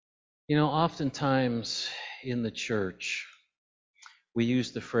Oftentimes in the church, we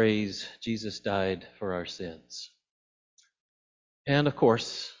use the phrase, Jesus died for our sins. And of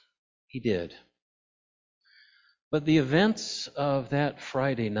course, he did. But the events of that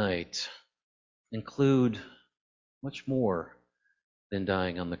Friday night include much more than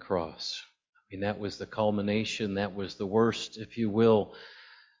dying on the cross. That was the culmination, that was the worst, if you will.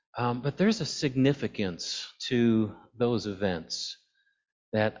 But there's a significance to those events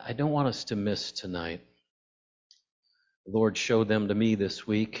that I don't want us to miss tonight. The Lord showed them to me this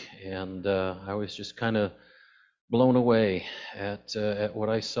week, and I was just kind of blown away at what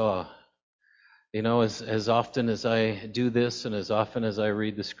I saw. As often as I do this and as often as I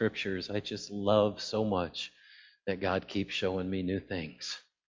read the scriptures, I just love so much that God keeps showing me new things.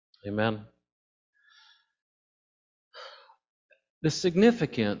 Amen. The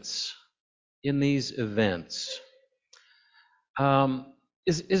significance in these events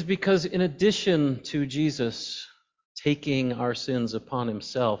is because in addition to Jesus taking our sins upon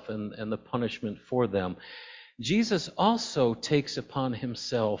himself and the punishment for them, Jesus also takes upon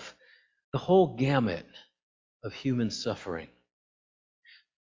himself the whole gamut of human suffering.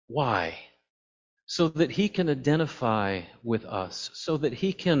 Why? So that he can identify with us, so that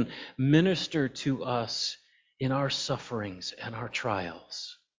he can minister to us in our sufferings and our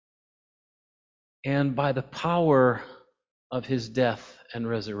trials. And by the power of his death and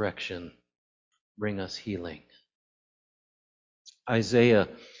resurrection, bring us healing. Isaiah,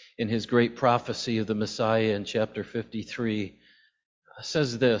 in his great prophecy of the Messiah in chapter 53,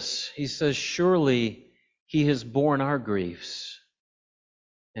 says this. He says, "Surely he has borne our griefs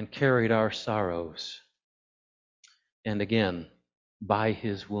and carried our sorrows. And again, by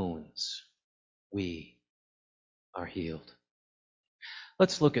his wounds, we are healed."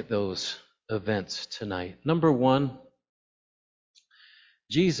 Let's look at those events tonight. Number one,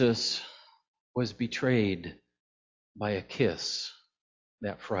 Jesus was betrayed by a kiss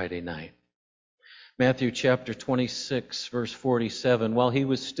that Friday night. Matthew chapter 26, verse 47, while he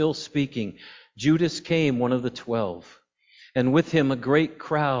was still speaking, Judas came, one of the 12, and with him a great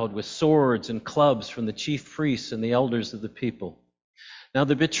crowd with swords and clubs from the chief priests and the elders of the people. Now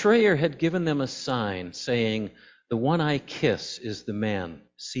the betrayer had given them a sign, saying, "The one I kiss is the man,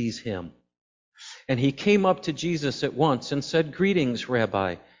 seize him." And he came up to Jesus at once and said, "Greetings,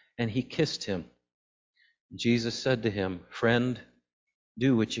 Rabbi," and he kissed him. Jesus said to him, "Friend,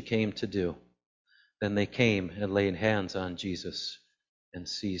 do what you came to do." Then they came and laid hands on Jesus and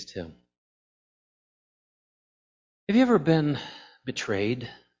seized him. Have you ever been betrayed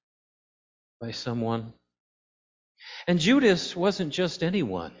by someone? And Judas wasn't just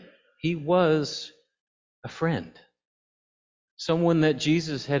anyone. He was a friend. Someone that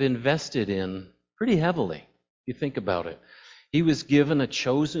Jesus had invested in pretty heavily, if you think about it. He was given a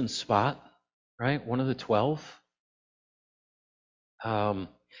chosen spot, right? One of the 12.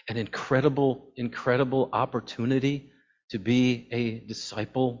 An incredible opportunity to be a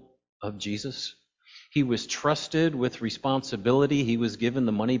disciple of Jesus. He was trusted with responsibility. He was given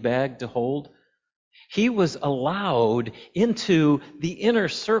the money bag to hold. He was allowed into the inner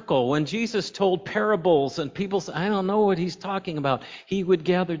circle. When Jesus told parables and people said, "I don't know what he's talking about," he would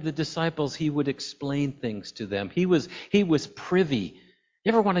gather the disciples. He would explain things to them. He was privy.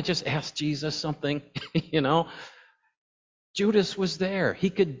 You ever want to just ask Jesus something? Judas was there. He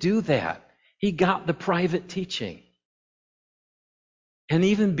could do that. He got the private teaching. And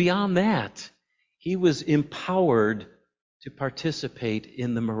even beyond that, he was empowered to participate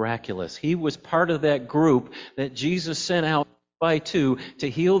in the miraculous. He was part of that group that Jesus sent out by two to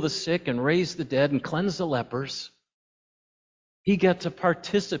heal the sick and raise the dead and cleanse the lepers. He got to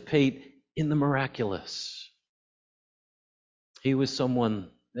participate in the miraculous. He was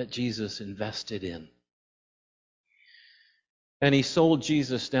someone that Jesus invested in. And he sold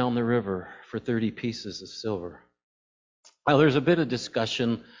Jesus down the river for 30 pieces of silver. Now, there's a bit of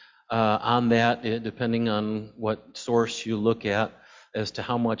discussion on that, depending on what source you look at, as to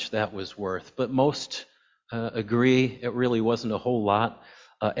how much that was worth. But most agree it really wasn't a whole lot.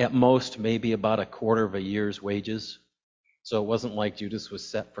 At most, maybe about a quarter of a year's wages. So it wasn't like Judas was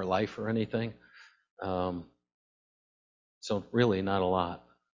set for life or anything. So really not a lot.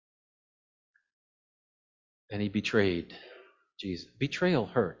 And he betrayed Jesus. Betrayal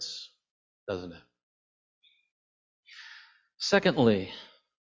hurts, doesn't it? Secondly,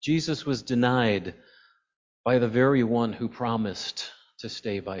 Jesus was denied by the very one who promised to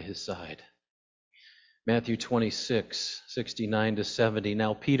stay by his side. Matthew 26, 69 to 70.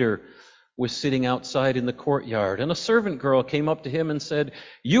 Now Peter was sitting outside in the courtyard, and a servant girl came up to him and said,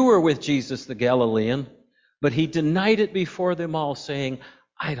 "You were with Jesus the Galilean." But he denied it before them all, saying,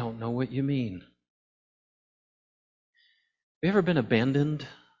 I don't know what you mean. Have you ever been abandoned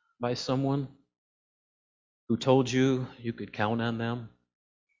by someone who told you you could count on them?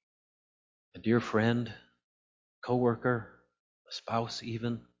 A dear friend, coworker, a spouse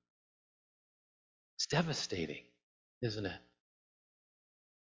even? It's devastating, isn't it?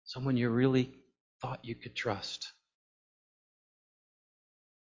 Someone you really thought you could trust.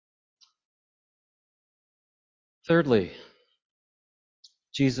 Thirdly,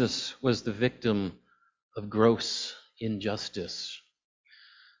 Jesus was the victim of gross injustice.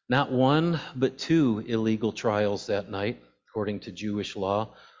 Not one, but two illegal trials that night, according to Jewish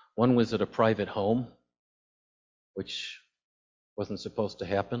law. One was at a private home, which wasn't supposed to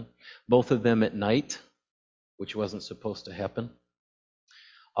happen. Both of them at night, which wasn't supposed to happen.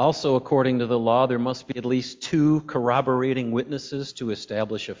 Also, according to the law, there must be at least two corroborating witnesses to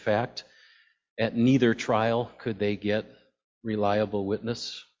establish a fact. At neither trial could they get reliable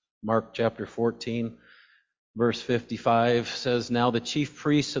witness. Mark chapter 14, verse 55 says, "Now the chief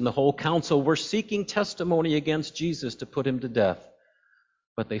priests and the whole council were seeking testimony against Jesus to put him to death,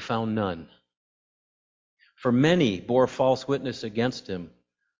 but they found none. For many bore false witness against him,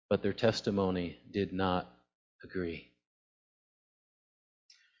 but their testimony did not agree."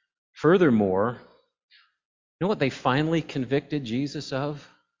 Furthermore, you know what they finally convicted Jesus of?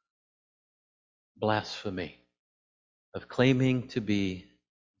 Blasphemy, of claiming to be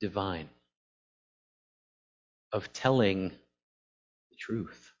divine, of telling the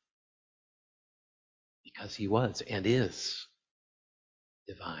truth, because he was and is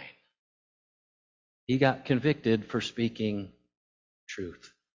divine. He got convicted for speaking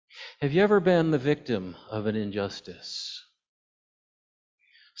truth. Have you ever been the victim of an injustice?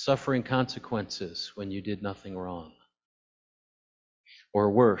 Suffering consequences when you did nothing wrong?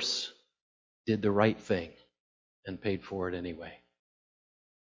 Or worse, did the right thing and paid for it anyway?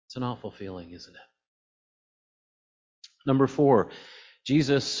 It's an awful feeling, isn't it? Number 4,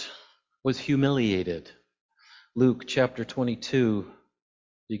 Jesus was humiliated. Luke chapter 22,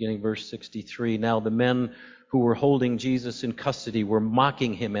 beginning verse 63. "Now the men who were holding Jesus in custody were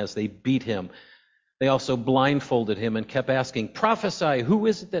mocking him as they beat him. They also blindfolded him and kept asking, 'Prophesy, who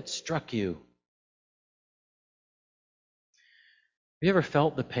is it that struck you?'" Have you ever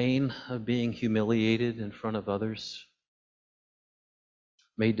felt the pain of being humiliated in front of others?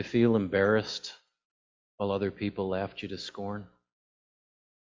 Made to feel embarrassed while other people laughed you to scorn?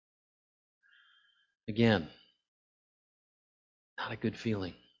 Again, not a good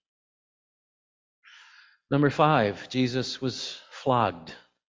feeling. Number 5, Jesus was flogged.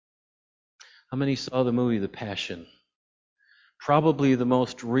 How many saw the movie The Passion? Probably the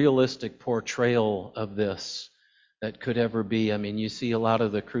most realistic portrayal of this that could ever be. I mean, you see a lot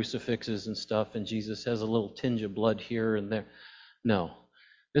of the crucifixes and stuff, and Jesus has a little tinge of blood here and there. No.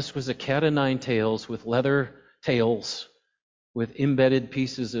 This was a cat o' nine tails with leather tails, with embedded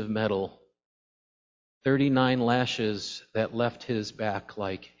pieces of metal, 39 lashes that left his back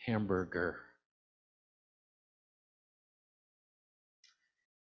like hamburger.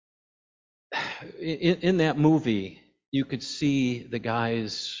 In that movie, you could see the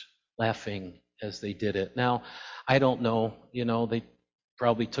guys laughing as they did it. Now, I don't know, they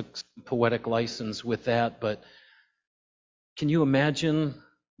probably took some poetic license with that, but can you imagine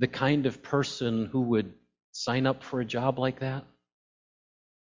the kind of person who would sign up for a job like that?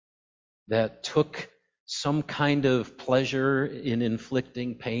 That took some kind of pleasure in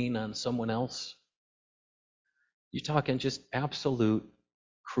inflicting pain on someone else? You're talking just absolute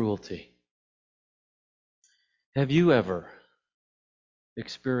cruelty. Have you ever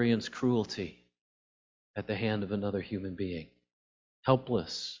experienced cruelty at the hand of another human being,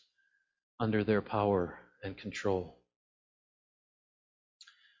 helpless under their power and control?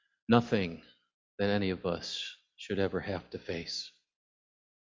 Nothing that any of us should ever have to face.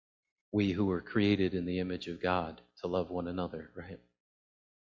 We who were created in the image of God to love one another, right?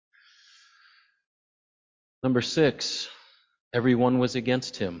 Number 6, everyone was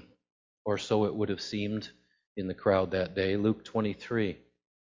against him, or so it would have seemed in the crowd that day. Luke 23,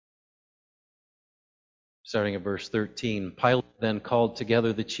 starting at verse 13. "Pilate then called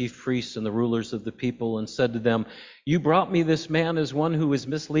together the chief priests and the rulers of the people and said to them, 'You brought me this man as one who is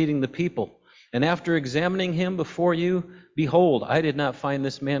misleading the people. And after examining him before you, behold, I did not find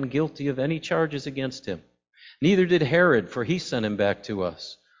this man guilty of any charges against him. Neither did Herod, for he sent him back to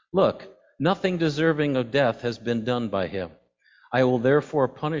us. Look, nothing deserving of death has been done by him. I will therefore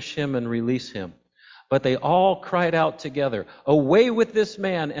punish him and release him.' But they all cried out together, 'Away with this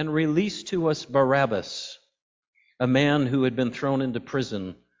man and release to us Barabbas,' a man who had been thrown into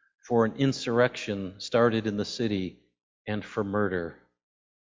prison for an insurrection started in the city and for murder."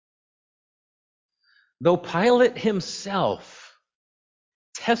 Though Pilate himself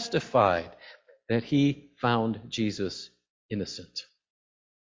testified that he found Jesus innocent,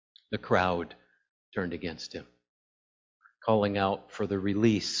 the crowd turned against him, calling out for the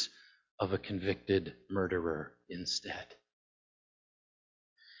release of a convicted murderer instead.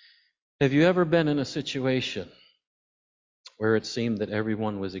 Have you ever been in a situation where it seemed that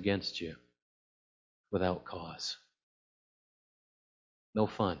everyone was against you without cause? No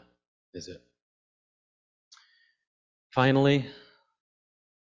fun, is it? Finally,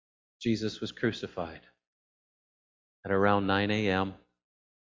 Jesus was crucified at around 9 a.m.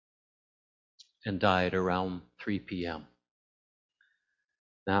 and died around 3 p.m.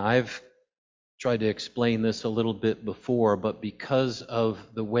 Now, I've tried to explain this a little bit before, but because of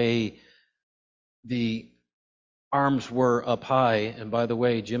the way the arms were up high, and by the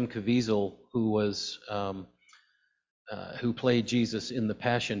way, Jim Caviezel, who played Jesus in The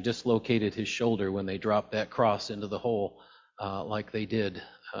Passion, dislocated his shoulder when they dropped that cross into the hole, like they did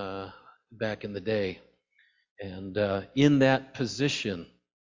back in the day. And in that position,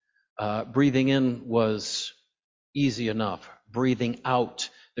 breathing in was easy enough. Breathing out,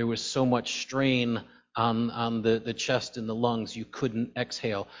 there was so much strain on the chest and the lungs, you couldn't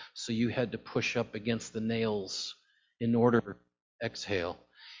exhale. So you had to push up against the nails in order to exhale.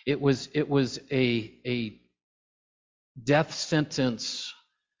 It was a death sentence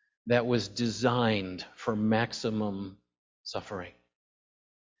that was designed for maximum suffering.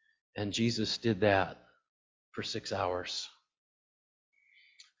 And Jesus did that for 6 hours.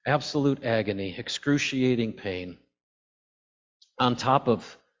 Absolute agony, excruciating pain, on top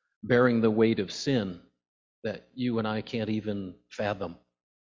of bearing the weight of sin that you and I can't even fathom.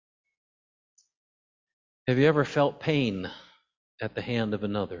 Have you ever felt pain at the hand of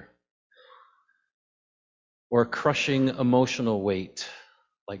another? Or crushing emotional weight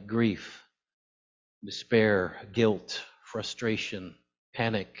like grief, despair, guilt, frustration,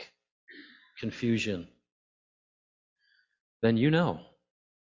 panic, confusion? Then you know,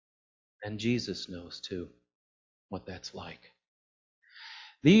 and Jesus knows too, what that's like.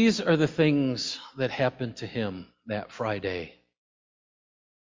 These are the things that happened to him that Friday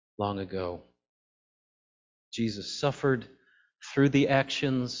long ago. Jesus suffered through the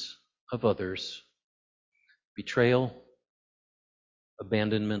actions of others: betrayal,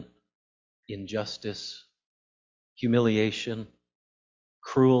 abandonment, injustice, humiliation,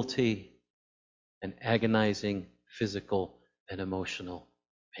 cruelty, and agonizing physical and emotional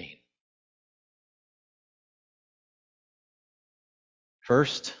pain.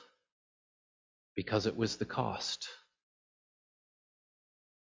 First, because it was the cost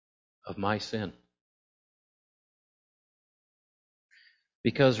of my sin.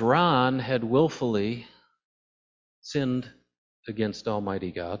 Because Ron had willfully sinned against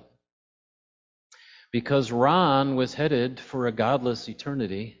Almighty God. Because Ron was headed for a godless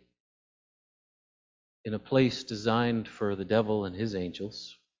eternity in a place designed for the devil and his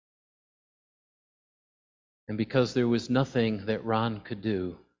angels. And because there was nothing that Ron could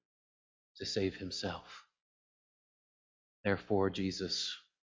do to save himself. Therefore, Jesus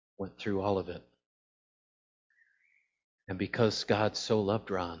went through all of it. And because God so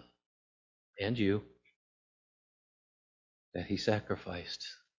loved Ron and you, that he sacrificed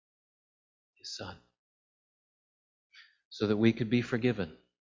his son so that we could be forgiven,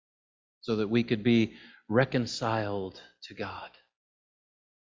 so that we could be reconciled to God,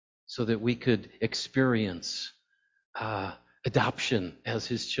 so that we could experience adoption as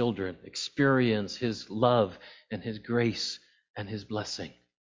his children, experience his love and his grace and his blessing,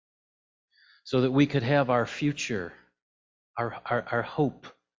 so that we could have our future, our hope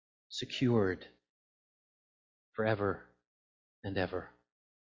secured forever and ever.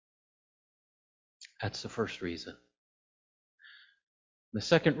 That's the first reason. The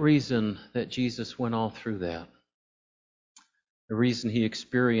second reason that Jesus went all through that, the reason he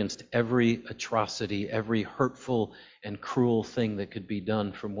experienced every atrocity, every hurtful and cruel thing that could be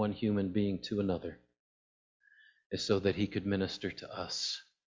done from one human being to another, is so that he could minister to us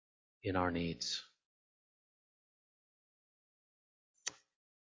in our needs.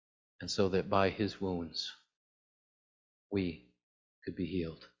 And so that by his wounds, we could be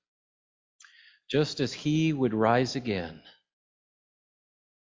healed. Just as he would rise again,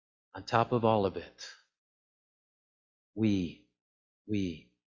 on top of all of it, we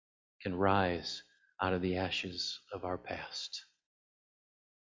can rise out of the ashes of our past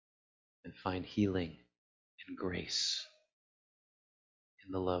and find healing and grace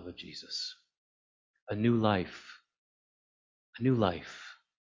in the love of Jesus. A new life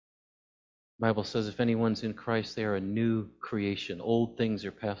The Bible says if anyone's in Christ, they are a new creation. Old things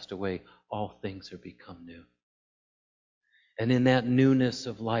are passed away. All things are become new. And in that newness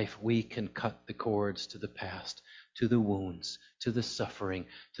of life, we can cut the cords to the past, to the wounds, to the suffering,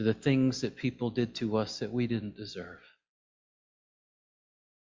 to the things that people did to us that we didn't deserve.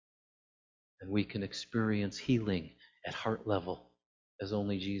 And we can experience healing at heart level as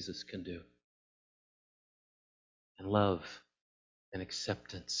only Jesus can do. And love and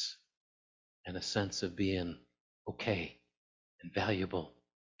acceptance and a sense of being okay and valuable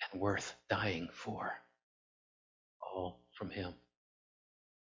and worth dying for. All from Him.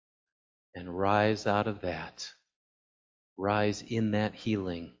 And rise out of that. Rise in that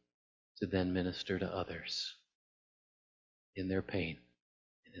healing to then minister to others in their pain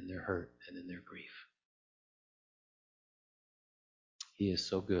and in their hurt and in their grief. He is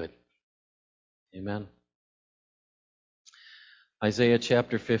so good. Amen. Isaiah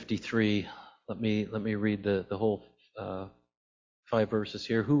chapter 53. Let me read the whole 5 verses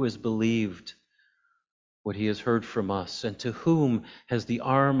here. Who has believed what he has heard from us, and to whom has the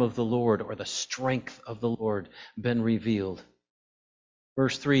arm of the Lord or the strength of the Lord been revealed?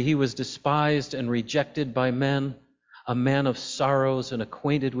 Verse 3, he was despised and rejected by men, a man of sorrows and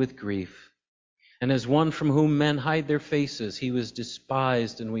acquainted with grief. And as one from whom men hide their faces, he was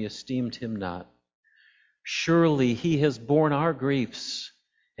despised and we esteemed him not. Surely he has borne our griefs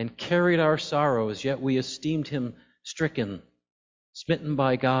and carried our sorrows, yet we esteemed him stricken, smitten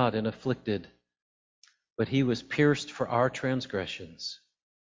by God and afflicted. But he was pierced for our transgressions.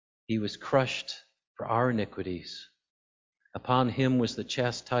 He was crushed for our iniquities. Upon him was the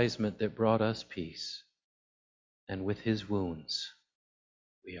chastisement that brought us peace. And with his wounds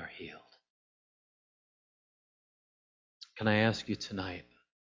we are healed. Can I ask you tonight,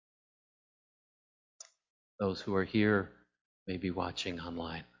 those who are here, maybe watching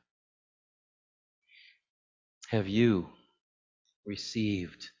online, have you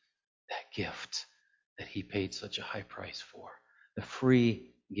received that gift that he paid such a high price for? The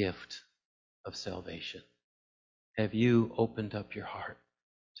free gift of salvation. Have you opened up your heart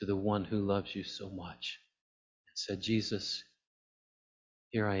to the one who loves you so much and said, Jesus,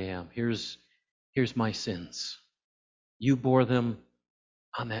 here I am. Here's my sins. You bore them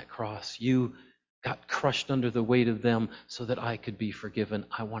on that cross. You got crushed under the weight of them so that I could be forgiven.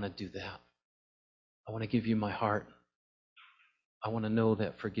 I want to do that. I want to give you my heart. I want to know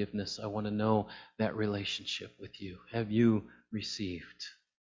that forgiveness. I want to know that relationship with you. Have you received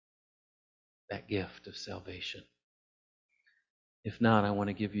that gift of salvation? If not, I want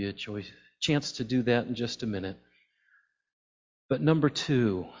to give you a chance to do that in just a minute. But number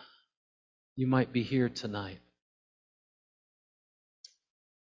 2, you might be here tonight,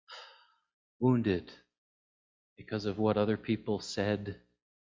 wounded because of what other people said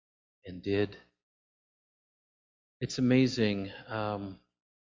and did. It's amazing, not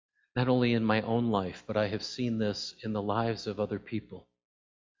only in my own life, but I have seen this in the lives of other people.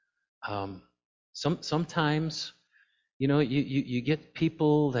 Sometimes, you get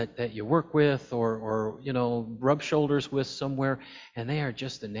people that you work with or rub shoulders with somewhere, and they are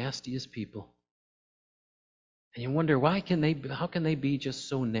just the nastiest people. And you wonder, how can they be just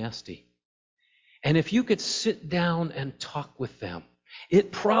so nasty? And if you could sit down and talk with them,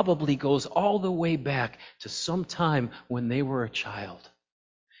 it probably goes all the way back to some time when they were a child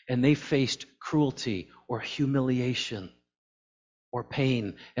and they faced cruelty or humiliation or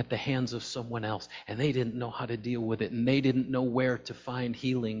pain at the hands of someone else, and they didn't know how to deal with it, and they didn't know where to find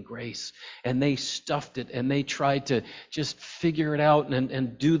healing grace, and they stuffed it, and they tried to just figure it out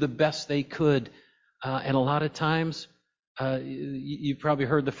and do the best they could. And a lot of times, you've probably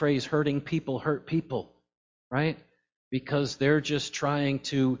heard the phrase, hurting people hurt people, right? Because they're just trying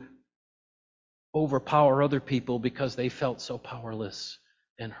to overpower other people because they felt so powerless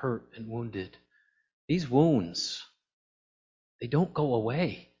and hurt and wounded. These wounds, they don't go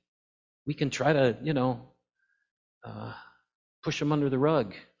away. We can try to, push them under the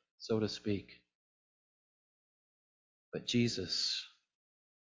rug, so to speak. But Jesus,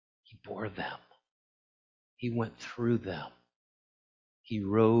 he bore them. He went through them. He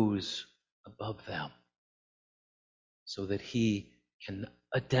rose above them so that he can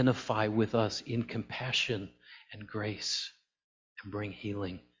identify with us in compassion and grace and bring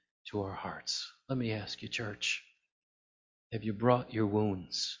healing to our hearts. Let me ask you, church, have you brought your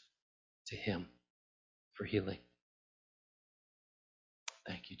wounds to him for healing?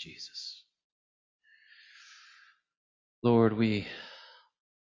 Thank you, Jesus. Lord, what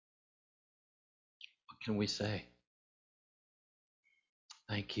can we say?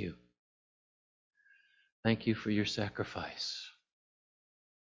 Thank you. Thank you for your sacrifice.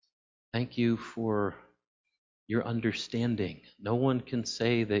 Thank you for your understanding. No one can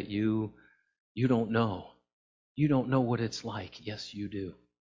say that you don't know. You don't know what it's like. Yes, you do.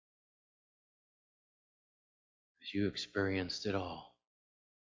 Because you experienced it all.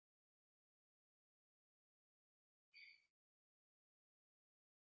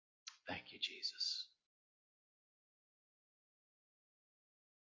 Thank you, Jesus.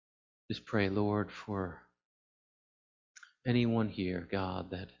 Just pray, Lord, for anyone here,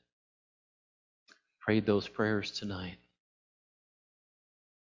 God, that prayed those prayers tonight.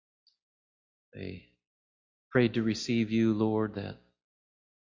 They prayed to receive you, Lord, that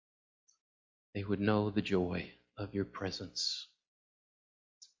they would know the joy of your presence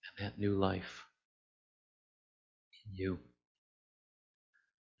and that new life in you.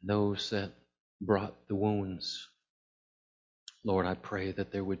 Those that brought the wounds, Lord, I pray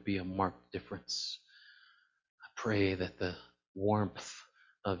that there would be a marked difference. I pray that the warmth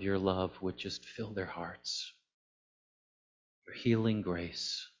of your love would just fill their hearts. Your healing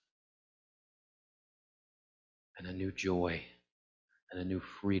grace and a new joy and a new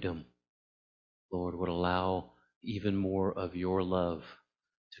freedom, Lord, would allow even more of your love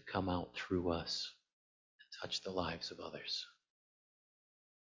to come out through us and touch the lives of others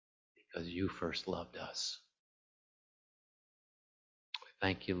because you first loved us. We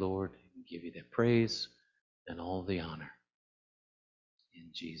thank you, Lord, and give you the praise and all the honor. In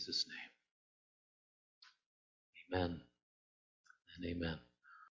Jesus' name, amen and amen.